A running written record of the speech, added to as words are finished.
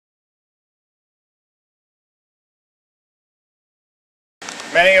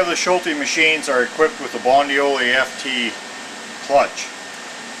Many of the Schulte machines are equipped with the Bondioli FT clutch.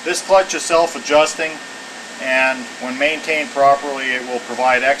 This clutch is self-adjusting, and when maintained properly it will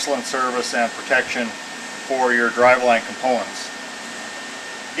provide excellent service and protection for your driveline components.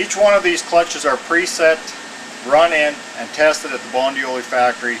 Each one of these clutches are preset, run in and tested at the Bondioli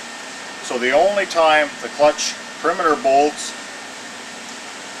factory, so the only time the clutch perimeter bolts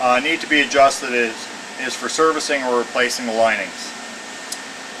need to be adjusted is for servicing or replacing the linings.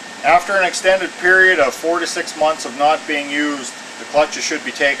 After an extended period of 4 to 6 months of not being used, the clutches should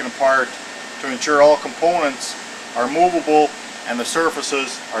be taken apart to ensure all components are movable and the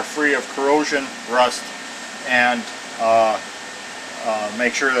surfaces are free of corrosion, rust, and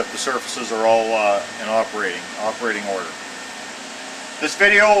make sure that the surfaces are all in operating order. This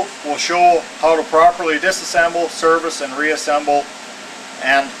video will show how to properly disassemble, service, and reassemble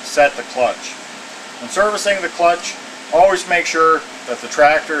and set the clutch. When servicing the clutch, always make sure that the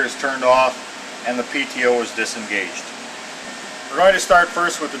tractor is turned off and the PTO is disengaged. We're going to start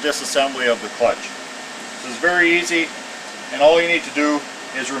first with the disassembly of the clutch. This is very easy, and all you need to do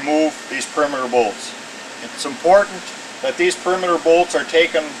is remove these perimeter bolts. It's important that these perimeter bolts are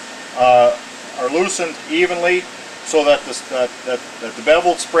taken, are loosened evenly, so that the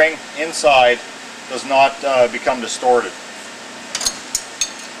beveled spring inside does not become distorted.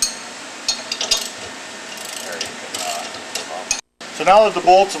 So now that the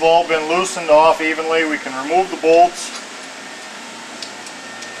bolts have all been loosened off evenly, we can remove the bolts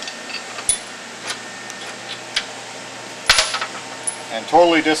and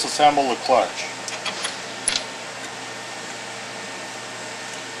totally disassemble the clutch.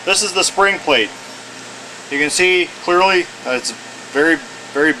 This is the spring plate. You can see clearly that it's a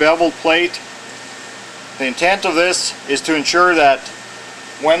very beveled plate. The intent of this is to ensure that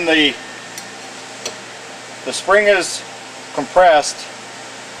when the spring is compressed,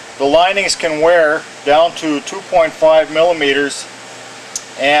 the linings can wear down to 2.5 millimeters,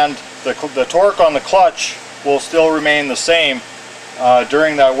 and the torque on the clutch will still remain the same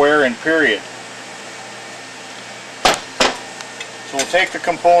during that wear-in period. So we'll take the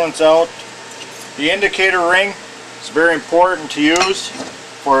components out. The indicator ring is very important to use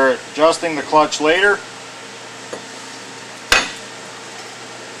for adjusting the clutch later.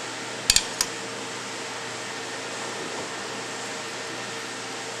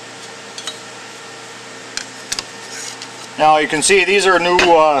 Now you can see these are new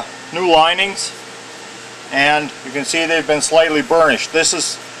linings, and you can see they've been slightly burnished. This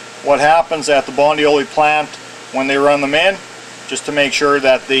is what happens at the Bondioli plant when they run them in, just to make sure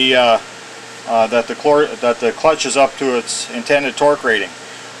that the clutch is up to its intended torque rating.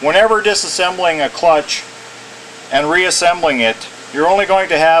 Whenever disassembling a clutch and reassembling it, you're only going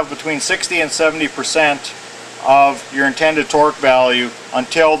to have between 60 and 70% of your intended torque value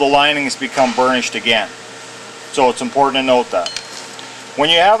until the linings become burnished again. So it's important to note that. When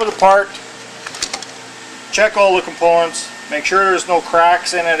you have it apart, check all the components, make sure there's no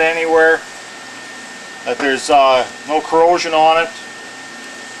cracks in it anywhere, that there's no corrosion on it.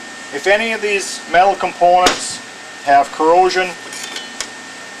 If any of these metal components have corrosion,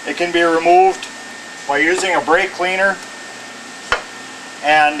 it can be removed by using a brake cleaner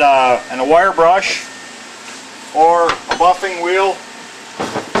and a wire brush or a buffing wheel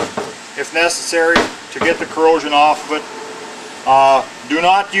if necessary to get the corrosion off of it. Do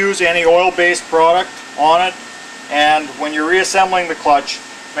not use any oil-based product on it, and when you're reassembling the clutch,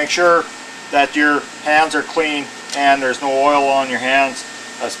 make sure that your hands are clean and there's no oil on your hands,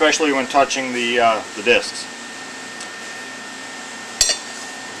 especially when touching the discs.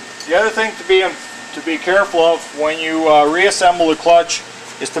 The other thing to be careful of when you reassemble the clutch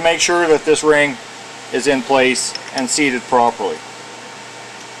is to make sure that this ring is in place and seated properly.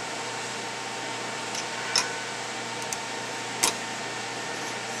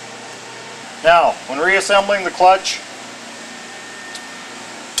 Now, when reassembling the clutch,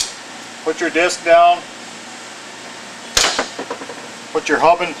 put your disc down, put your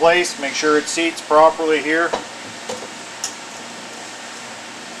hub in place, make sure it seats properly here.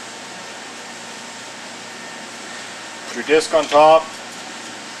 Put your disc on top.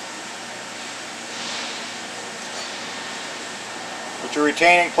 Put your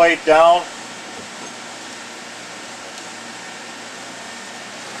retaining plate down.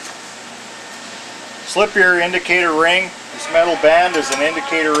 Slip your indicator ring. This metal band is an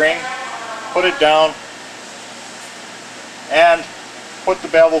indicator ring. Put it down and put the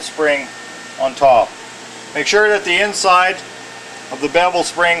bevel spring on top. Make sure that the inside of the bevel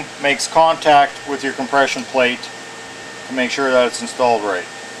spring makes contact with your compression plate to make sure that it's installed right.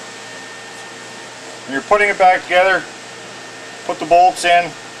 When you're putting it back together, put the bolts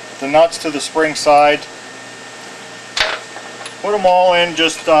in, the nuts to the spring side. Put them all in,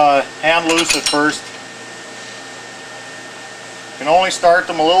 just hand loose at first. You can only start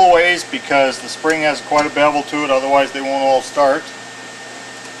them a little ways because the spring has quite a bevel to it, otherwise they won't all start.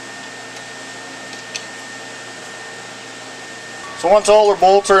 So once all our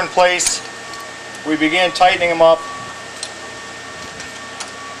bolts are in place, we begin tightening them up.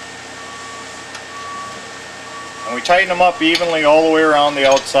 And we tighten them up evenly all the way around the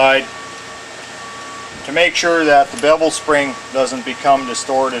outside to make sure that the bevel spring doesn't become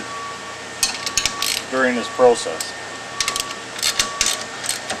distorted during this process.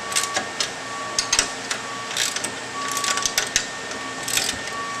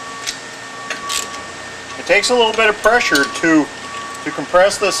 It takes a little bit of pressure to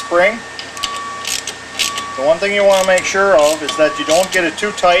compress this spring. The one thing you want to make sure of is that you don't get it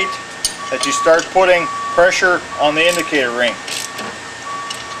too tight, that you start putting pressure on the indicator ring.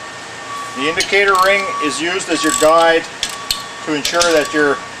 The indicator ring is used as your guide to ensure that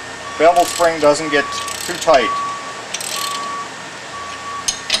your bevel spring doesn't get too tight.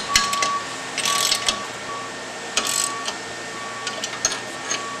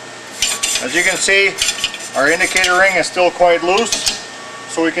 As you can see, our indicator ring is still quite loose,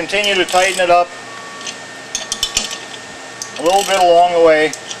 so we continue to tighten it up a little bit along the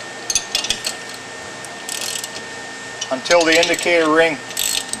way until the indicator ring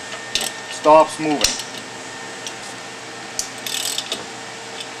stops moving.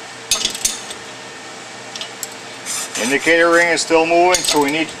 The indicator ring is still moving, so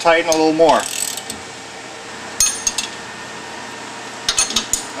we need to tighten a little more.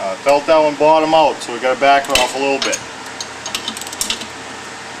 Felt that one bottom out, so we got to back it off a little bit.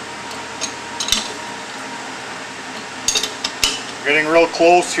 We're getting real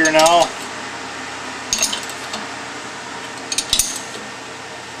close here now.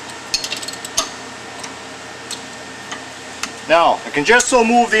 Now, I can just so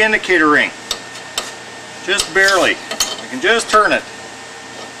move the indicator ring. Just barely. I can just turn it.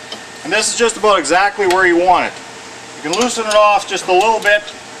 And this is just about exactly where you want it. You can loosen it off just a little bit.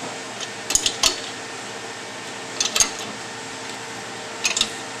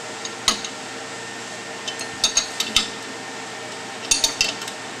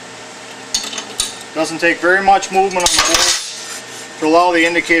 Doesn't take very much movement on the bolts to allow the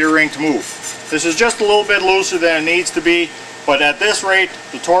indicator ring to move. This is just a little bit looser than it needs to be, but at this rate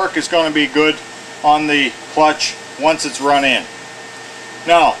the torque is going to be good on the clutch once it's run in.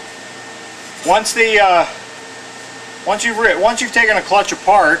 Now, once you've taken a clutch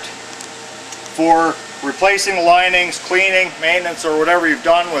apart for replacing the linings, cleaning, maintenance, or whatever you've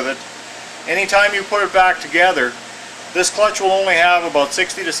done with it, anytime you put it back together, this clutch will only have about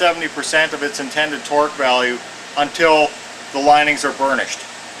 60 to 70% of its intended torque value until the linings are burnished.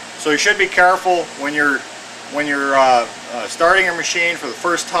 So you should be careful when you're starting your machine for the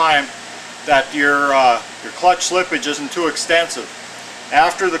first time that your clutch slippage isn't too extensive.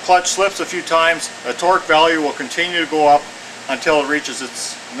 After the clutch slips a few times, the torque value will continue to go up until it reaches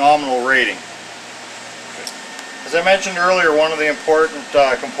its nominal rating. As I mentioned earlier, one of the important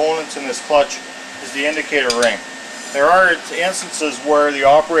components in this clutch is the indicator ring. There are instances where the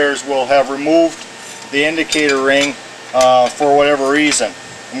operators will have removed the indicator ring for whatever reason.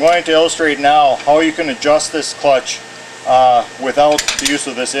 I'm going to illustrate now how you can adjust this clutch without the use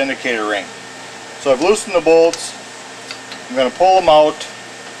of this indicator ring. So I've loosened the bolts. I'm going to pull them out.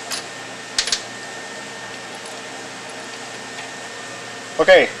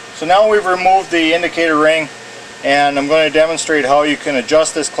 Okay, so now we've removed the indicator ring, and I'm going to demonstrate how you can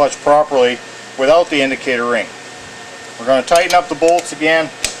adjust this clutch properly without the indicator ring. We're going to tighten up the bolts again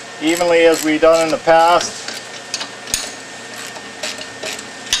evenly as we've done in the past.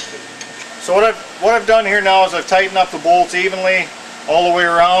 So what I've done here now is I've tightened up the bolts evenly all the way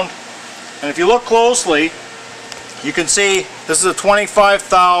around, and if you look closely you can see this is a 25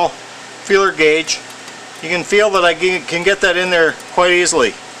 thou feeler gauge. You can feel that I can get that in there quite easily.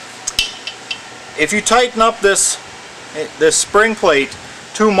 If you tighten up this spring plate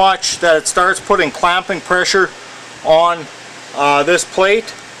too much that it starts putting clamping pressure on this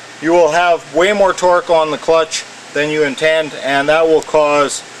plate, you will have way more torque on the clutch than you intend, and that will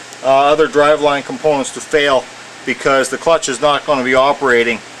cause other driveline components to fail because the clutch is not going to be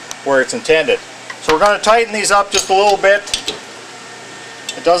operating where it's intended. So we're going to tighten these up just a little bit.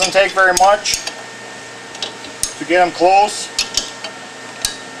 It doesn't take very much to get them close.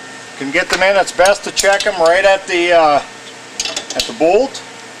 You can get them in. It's best to check them right at the bolt.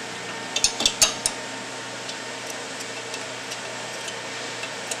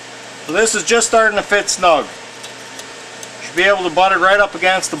 So this is just starting to fit snug. should be able to butt it right up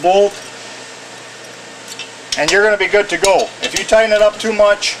against the bolt, and you're going to be good to go. If you tighten it up too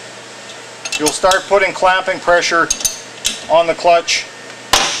much, you'll start putting clamping pressure on the clutch,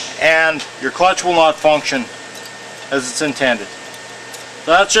 and your clutch will not function as it's intended.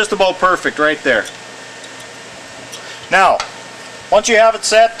 So that's just about perfect right there. Now, once you have it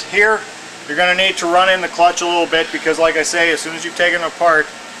set here, you're going to need to run in the clutch a little bit, because like I say, as soon as you've taken it apart,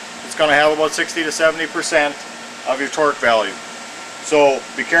 it's going to have about 60 to 70% of your torque value. So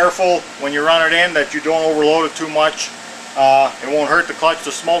be careful when you run it in that you don't overload it too much. It won't hurt the clutch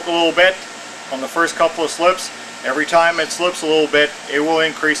to smoke a little bit on the first couple of slips. Every time it slips a little bit, it will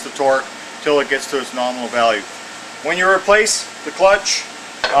increase the torque till it gets to its nominal value. When you replace the clutch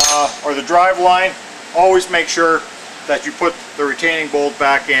or the drive line, always make sure that you put the retaining bolt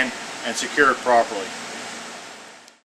back in and secure it properly.